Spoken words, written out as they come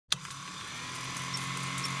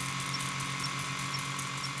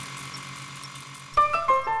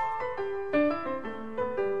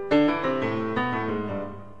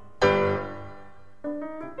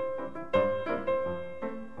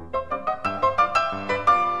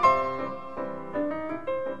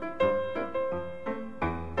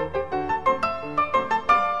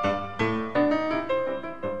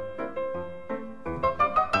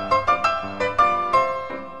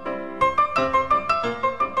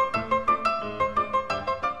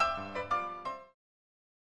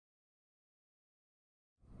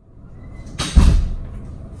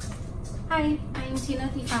Hi, I'm Tina,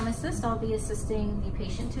 the pharmacist. I'll be assisting the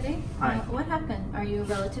patient today. Hi. What happened? Are you a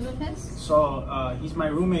relative of his? So he's my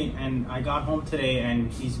roommate, and I got home today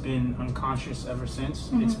and he's been unconscious ever since.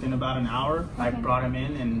 It's been about an hour. Okay. I brought him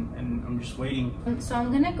in and I'm just waiting. So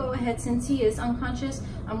I'm gonna go ahead, since he is unconscious,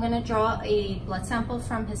 I'm gonna draw a blood sample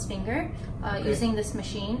from his finger using this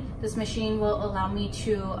machine. This machine will allow me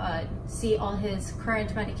to see all his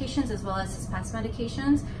current medications as well as his past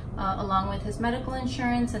medications, along with his medical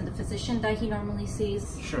insurance and the physician that he normally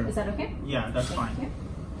sees. Sure. Is that okay? Yeah, that's fine. You.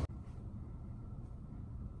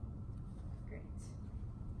 Great.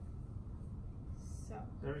 So.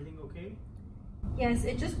 Is everything okay? Yes,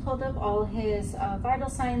 it just pulled up all his vital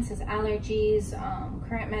signs, his allergies,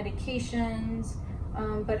 current medications,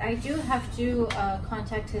 but I do have to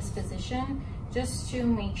contact his physician just to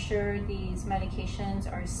make sure these medications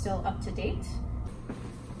are still up to date.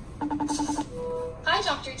 Hi,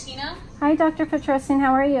 Dr. Tina. Hi, Dr. Petrosian.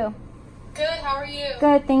 How are you? Good, how are you?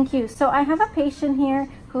 Good, thank you. So I have a patient here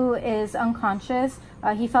who is unconscious.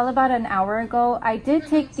 He fell about an hour ago. I did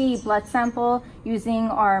take the blood sample using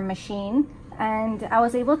our machine, and I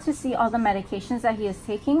was able to see all the medications that he is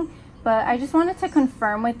taking. But I just wanted to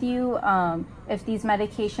confirm with you if these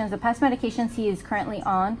medications, the past medications he is currently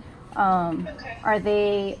on, are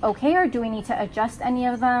they okay, or do we need to adjust any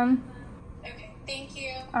of them? Okay, thank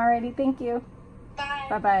you. Alrighty, thank you. Bye.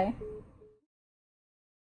 Bye-bye.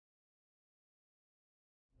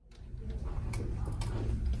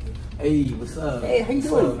 Hey, what's up? Hey, how you What's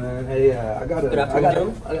doing? up, man? Hey, I got Good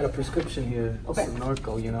afternoon. I got a prescription here. Okay. Some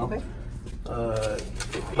Norco, you know. Okay.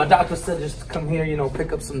 My doctor said just to come here, you know,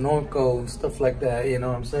 pick up some Norco and stuff like that. You know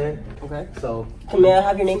what I'm saying? Okay. So. May I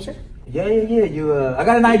have your name, sir? Yeah. You, I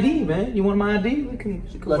got an ID, man. You want my ID? We can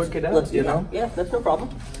work it out. Let's do you that. know. Yeah, that's no problem.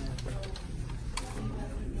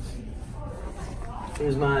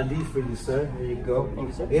 Here's my ID for you, sir. Here you go. Thank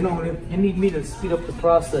you, sir. You know, if you need me to speed up the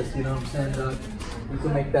process, you know what I'm saying, Doc? We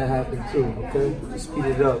can make that happen too, okay? Just speed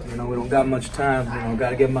it up, you know, we don't got much time, you know,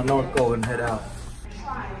 gotta get my Norco and head out.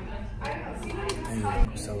 Hey,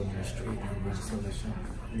 I'm selling your street, I'm not selling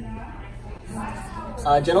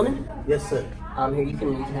shit. Gentlemen, Yes, sir. here you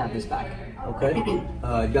can have this back. Okay. You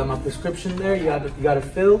got my prescription there, you got it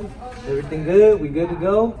filled? Everything good? We good to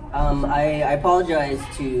go? I apologize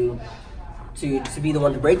to be the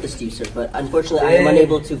one to break this to you, sir, but unfortunately I am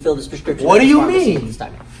unable to fill this prescription. What at do this you pharmacy mean? This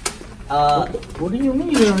time. What do you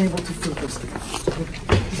mean you're unable to fill this thing?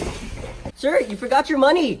 Sir, you forgot your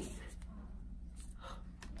money.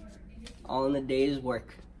 All in the day's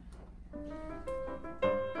work.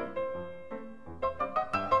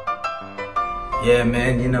 Yeah,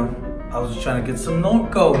 man, you know, I was just trying to get some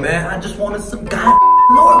Norco, man. I just wanted some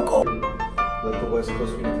Norco. Let the West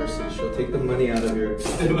Coast University, she'll take the money out of your day.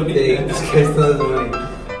 This guy's still has money.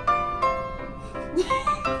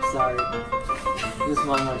 Sorry. Just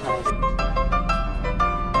one more time.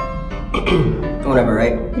 Whatever,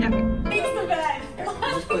 right? Yeah. It's the bag.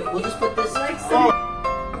 We'll just put this.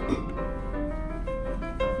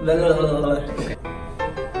 La, la, la, la, la.